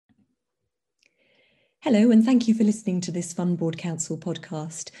Hello, and thank you for listening to this Fund Board Council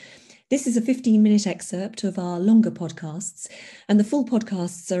podcast. This is a 15-minute excerpt of our longer podcasts, and the full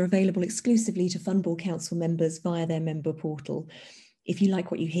podcasts are available exclusively to Fund Board Council members via their member portal. If you like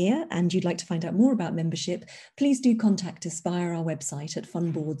what you hear and you'd like to find out more about membership, please do contact us via our website at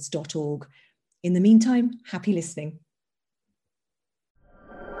fundboards.org. In the meantime, happy listening.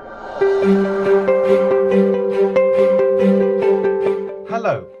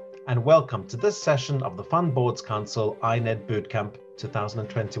 Hello, and welcome to this session of the Fund Boards Council INED Bootcamp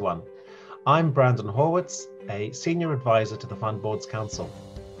 2021. I'm Brandon Horwitz, a Senior Advisor to the Fund Boards Council.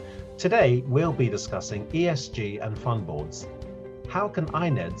 Today, we'll be discussing ESG and fund boards. How can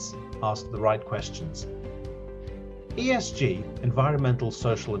INEDs ask the right questions? ESG, environmental,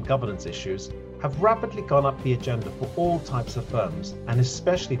 social and governance issues, have rapidly gone up the agenda for all types of firms, and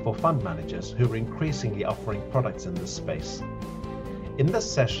especially for fund managers who are increasingly offering products in this space. In this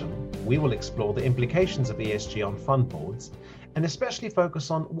session, we will explore the implications of ESG on fund boards and especially focus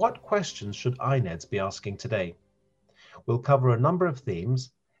on what questions should INEDs be asking today. We'll cover a number of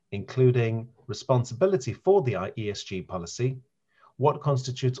themes, including responsibility for the ESG policy, what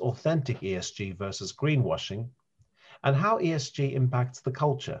constitutes authentic ESG versus greenwashing, and how ESG impacts the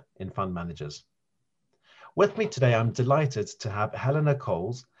culture in fund managers. With me today, I'm delighted to have Helena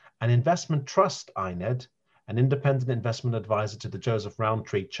Coles, an investment trust INED, an independent investment advisor to the Joseph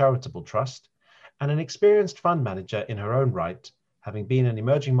Rowntree Charitable Trust, and an experienced fund manager in her own right, having been an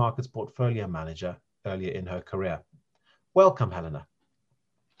emerging markets portfolio manager earlier in her career. Welcome, Helena.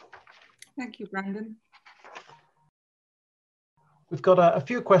 Thank you, Brandon. We've got a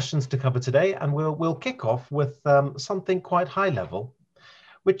few questions to cover today, and we'll kick off with something quite high level,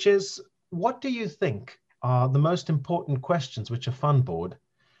 which is, what do you think are the most important questions which a fund board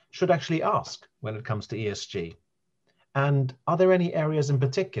should actually ask when it comes to ESG? And are there any areas in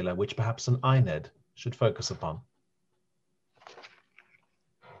particular which perhaps an INED should focus upon?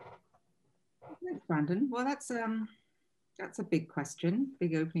 Thanks, Brandon. Well, that's a big question,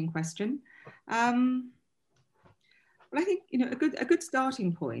 big opening question. Well, I think a good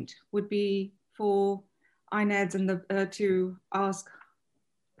starting point would be for INEDs and to ask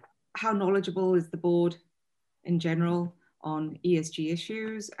how knowledgeable is the board in general on ESG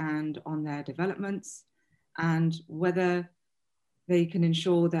issues and on their developments, and whether they can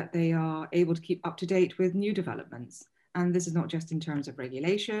ensure that they are able to keep up to date with new developments. And this is not just in terms of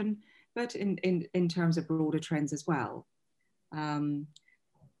regulation, but in terms of broader trends as well. Do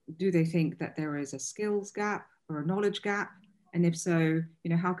they think that there is a skills gap or a knowledge gap? And if so,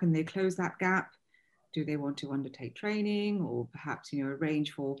 how can they close that gap? Do they want to undertake training, or perhaps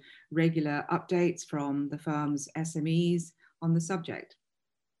arrange for regular updates from the firm's SMEs on the subject?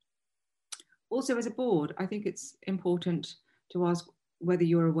 Also, as a board, I think it's important to ask whether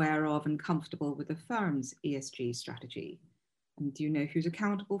you're aware of and comfortable with the firm's ESG strategy. And do you know who's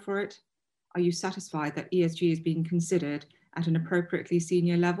accountable for it? Are you satisfied that ESG is being considered at an appropriately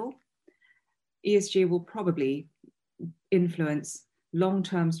senior level? ESG will probably influence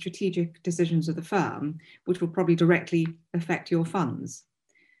long-term strategic decisions of the firm, which will probably directly affect your funds.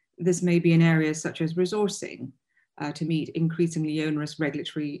 This may be in areas such as resourcing to meet increasingly onerous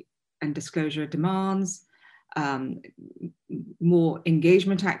regulatory and disclosure demands, more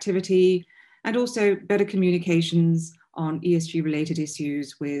engagement activity, and also better communications on ESG related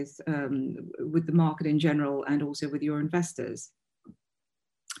issues with the market in general and also with your investors.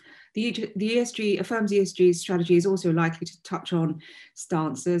 A firm's ESG strategy is also likely to touch on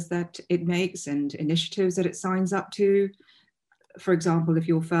stances that it makes and initiatives that it signs up to. For example, if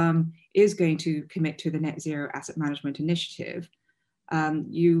your firm is going to commit to the Net Zero Asset Management Initiative,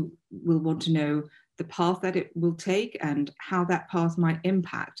 you will want to know the path that it will take and how that path might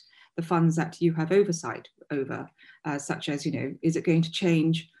impact the funds that you have oversight over, such as, is it going to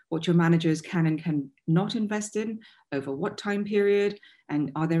change what your managers can and cannot invest in, over what time period, and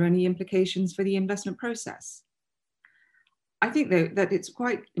are there any implications for the investment process? I think, though, that it's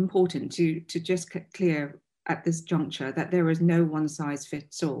quite important to just get clear at this juncture that there is no one size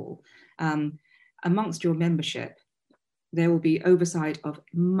fits all. Amongst your membership, there will be oversight of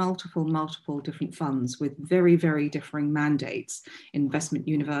multiple different funds with very, very differing mandates, investment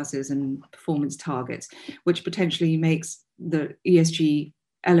universes and performance targets, which potentially makes the ESG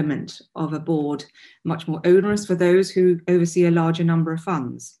element of a board much more onerous for those who oversee a larger number of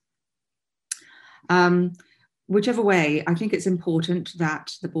funds. Whichever way, I think it's important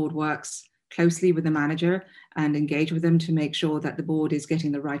that the board works closely with the manager and engage with them to make sure that the board is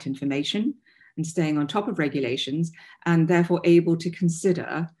getting the right information and staying on top of regulations, and therefore able to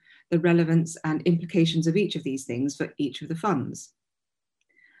consider the relevance and implications of each of these things for each of the funds.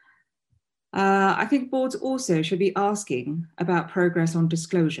 I think boards also should be asking about progress on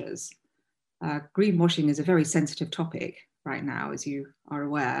disclosures. Greenwashing is a very sensitive topic right now, as you are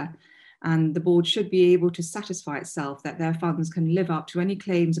aware, and the board should be able to satisfy itself that their funds can live up to any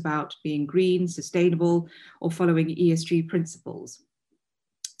claims about being green, sustainable, or following ESG principles.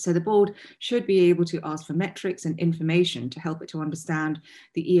 So the board should be able to ask for metrics and information to help it to understand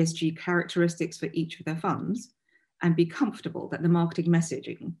the ESG characteristics for each of their funds and be comfortable that the marketing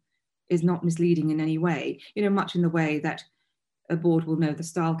messaging is not misleading in any way, much in the way that a board will know the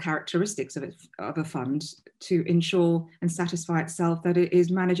style characteristics of a fund to ensure and satisfy itself that it is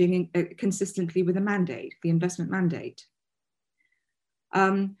managing consistently with the mandate, the investment mandate.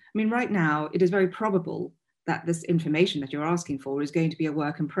 Right now, it is very probable that this information that you're asking for is going to be a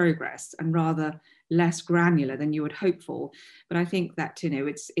work in progress and rather less granular than you would hope for. But I think that,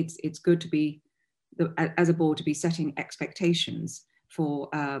 it's good to be, as a board, to be setting expectations for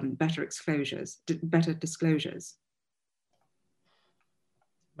better disclosures.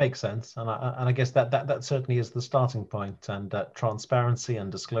 Makes sense, and I guess that certainly is the starting point, and transparency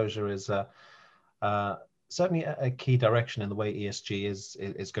and disclosure is certainly a key direction in the way ESG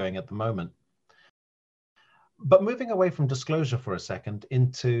is going at the moment. But moving away from disclosure for a second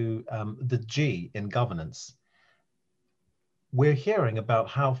into the G in governance, we're hearing about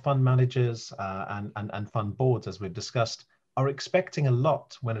how fund managers and fund boards, as we've discussed, are expecting a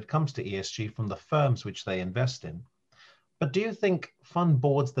lot when it comes to ESG from the firms which they invest in. But do you think fund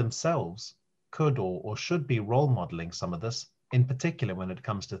boards themselves could or should be role modeling some of this, in particular when it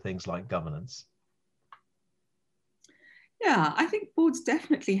comes to things like governance? Yeah, I think boards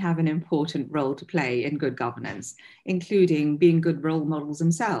definitely have an important role to play in good governance, including being good role models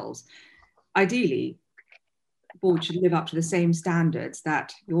themselves. Ideally, boards should live up to the same standards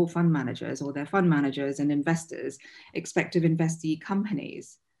that your fund managers or their fund managers and investors expect of investee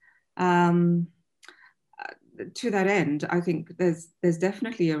companies. To that end, I think there's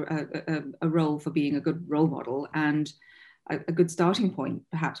definitely a role for being a good role model, and a good starting point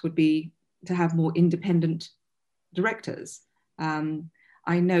perhaps would be to have more independent directors.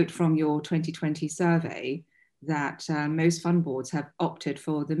 I note from your 2020 survey that most fund boards have opted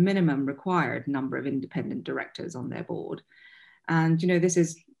for the minimum required number of independent directors on their board. And, this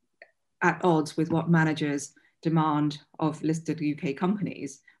is at odds with what managers demand of listed UK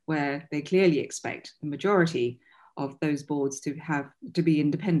companies, where they clearly expect the majority of those boards to be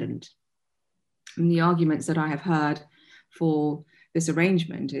independent. And the arguments that I have heard for this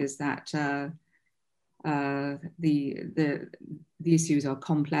arrangement is that the issues are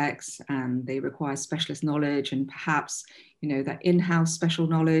complex and they require specialist knowledge, and perhaps that in-house special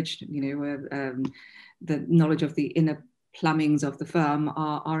knowledge, the knowledge of the inner plumbings of the firm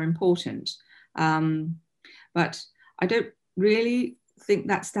are important. But I don't really think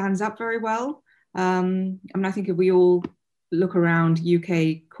that stands up very well. I think if we all look around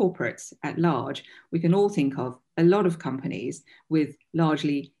UK corporates at large, we can all think of a lot of companies with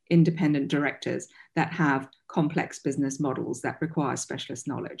largely independent directors that have complex business models that require specialist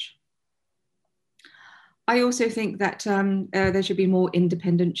knowledge. I also think that there should be more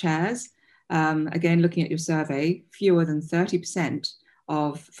independent chairs. Again, looking at your survey, fewer than 30%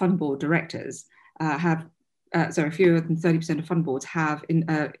 of fund board directors fewer than 30% of fund boards have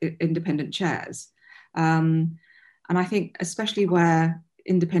independent chairs. And I think especially where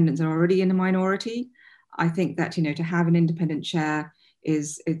independents are already in a minority, I think that, to have an independent chair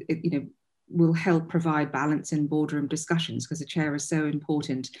will help provide balance in boardroom discussions, because the chair is so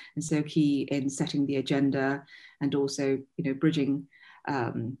important and so key in setting the agenda and also, bridging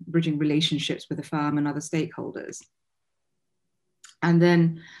relationships with the firm and other stakeholders. And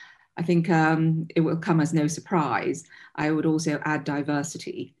then I think it will come as no surprise, I would also add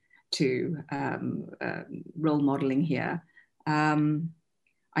diversity to role modeling here.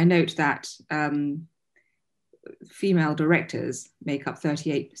 I note that female directors make up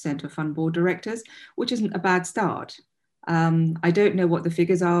 38% of fund board directors, which isn't a bad start. I don't know what the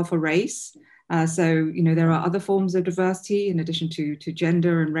figures are for race. So, there are other forms of diversity in addition to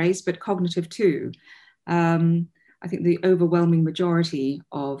gender and race, but cognitive too. I think the overwhelming majority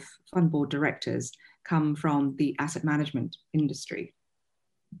of fund board directors come from the asset management industry.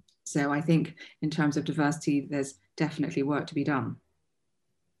 So I think in terms of diversity, there's definitely work to be done.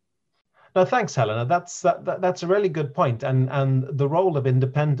 No, thanks, Helena. That's a really good point. And the role of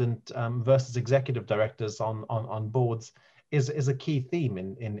independent versus executive directors on boards is a key theme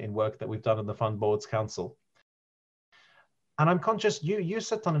in work that we've done in the Fund Boards Council. And I'm conscious you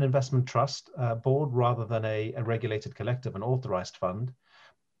sit on an investment trust board rather than a regulated collective, an authorized fund.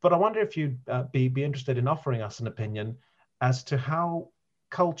 But I wonder if you'd be interested in offering us an opinion as to how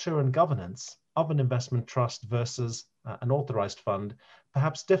culture and governance of an investment trust versus an authorized fund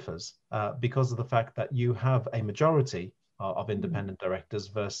perhaps differs because of the fact that you have a majority of independent directors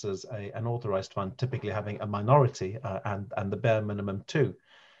versus an authorized fund typically having a minority and the bare minimum too,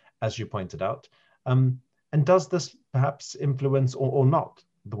 as you pointed out. And does this perhaps influence or not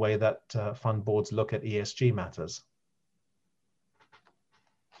the way that fund boards look at ESG matters?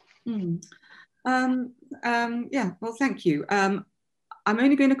 Yeah, well, thank you. I'm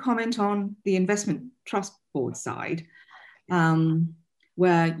only going to comment on the investment trust board side,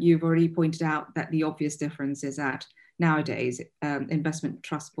 where you've already pointed out that the obvious difference is that nowadays investment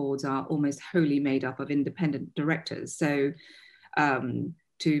trust boards are almost wholly made up of independent directors. So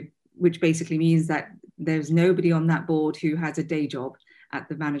which basically means that there's nobody on that board who has a day job at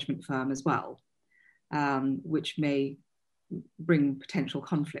the management firm as well, which may bring potential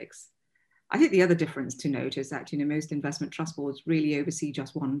conflicts. I think the other difference to note is that most investment trust boards really oversee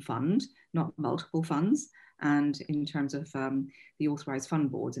just one fund, not multiple funds. And in terms of the authorized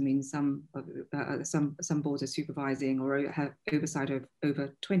fund boards, I mean, some boards are supervising or have oversight of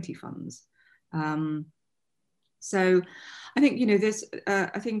over 20 funds. So I think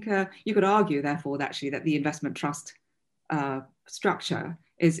you could argue, therefore, that actually that the investment trust structure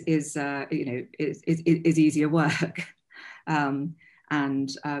is easier work.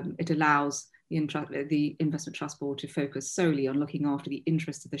 And it allows the investment trust board to focus solely on looking after the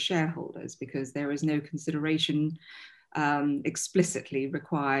interests of the shareholders, because there is no consideration explicitly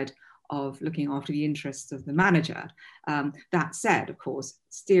required of looking after the interests of the manager. That said, of course,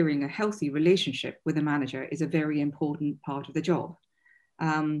 steering a healthy relationship with a manager is a very important part of the job.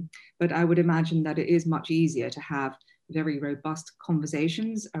 But I would imagine that it is much easier to have very robust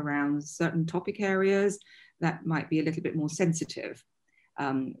conversations around certain topic areas that might be a little bit more sensitive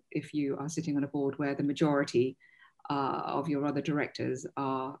if you are sitting on a board where the majority of your other directors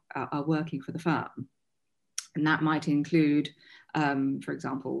are working for the firm. And that might include, for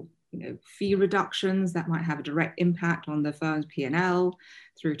example, fee reductions that might have a direct impact on the firm's P&L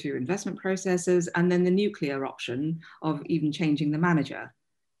through to investment processes, and then the nuclear option of even changing the manager.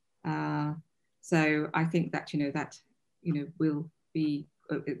 So I think that will be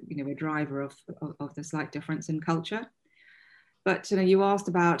a driver of the slight difference in culture. But you asked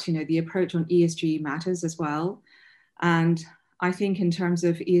about the approach on ESG matters as well, and I think in terms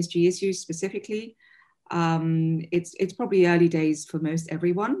of ESG issues specifically, it's probably early days for most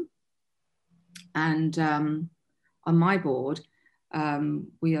everyone. And on my board,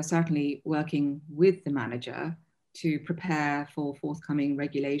 we are certainly working with the manager to prepare for forthcoming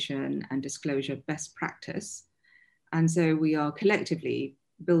regulation and disclosure best practice. And so we are collectively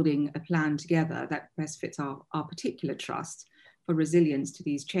building a plan together that best fits our particular trust for resilience to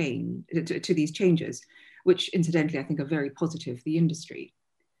these changes, which incidentally I think are very positive for the industry.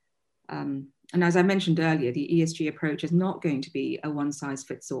 And as I mentioned earlier, the ESG approach is not going to be a one size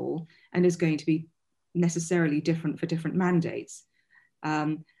fits all and is going to be necessarily different for different mandates.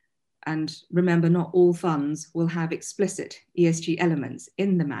 And remember, not all funds will have explicit ESG elements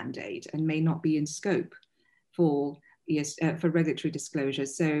in the mandate and may not be in scope for regulatory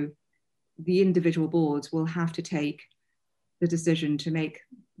disclosures. So the individual boards will have to take the decision to make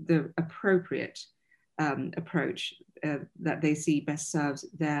the appropriate approach that they see best serves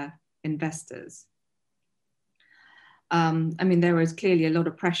their investors. I mean, there is clearly a lot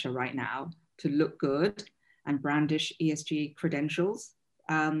of pressure right now to look good and brandish ESG credentials.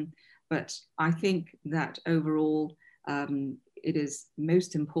 But I think that overall, it is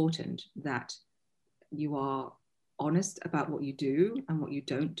most important that you are honest about what you do and what you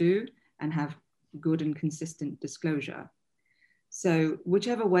don't do and have good and consistent disclosure. So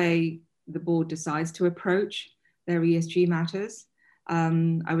whichever way the board decides to approach their ESG matters,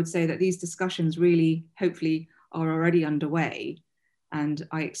 I would say that these discussions really, hopefully, are already underway. And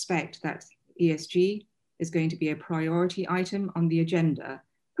I expect that ESG is going to be a priority item on the agenda,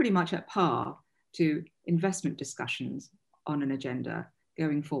 pretty much at par to investment discussions on an agenda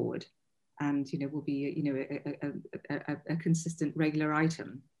going forward. And will be a consistent, regular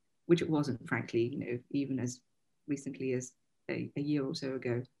item, which it wasn't, frankly, even as recently as a year or so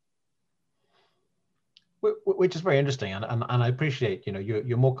ago. Which is very interesting, and I appreciate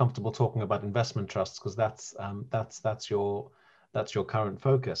you're more comfortable talking about investment trusts because that's your current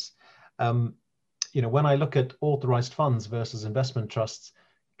focus. When I look at authorized funds versus investment trusts,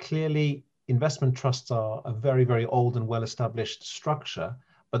 clearly investment trusts are a very, very old and well-established structure,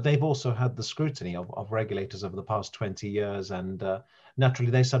 but they've also had the scrutiny of regulators over the past 20 years, and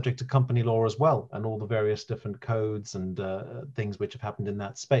naturally they're subject to company law as well, and all the various different codes and things which have happened in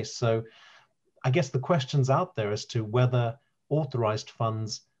that space. So I guess the question's out there as to whether authorized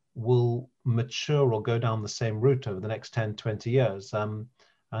funds will mature or go down the same route over the next 10, 20 years. And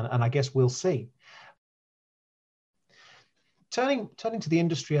I guess we'll see. Turning to the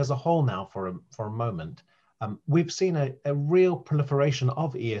industry as a whole now for a moment, we've seen a real proliferation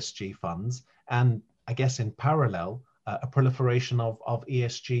of ESG funds, and I guess in parallel, a proliferation of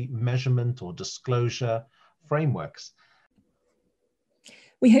ESG measurement or disclosure frameworks.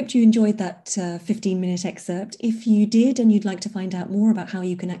 We hoped you enjoyed that 15-minute excerpt. If you did and you'd like to find out more about how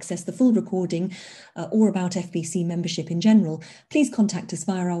you can access the full recording or about FBC membership in general, please contact us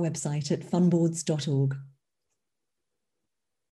via our website at funboards.org.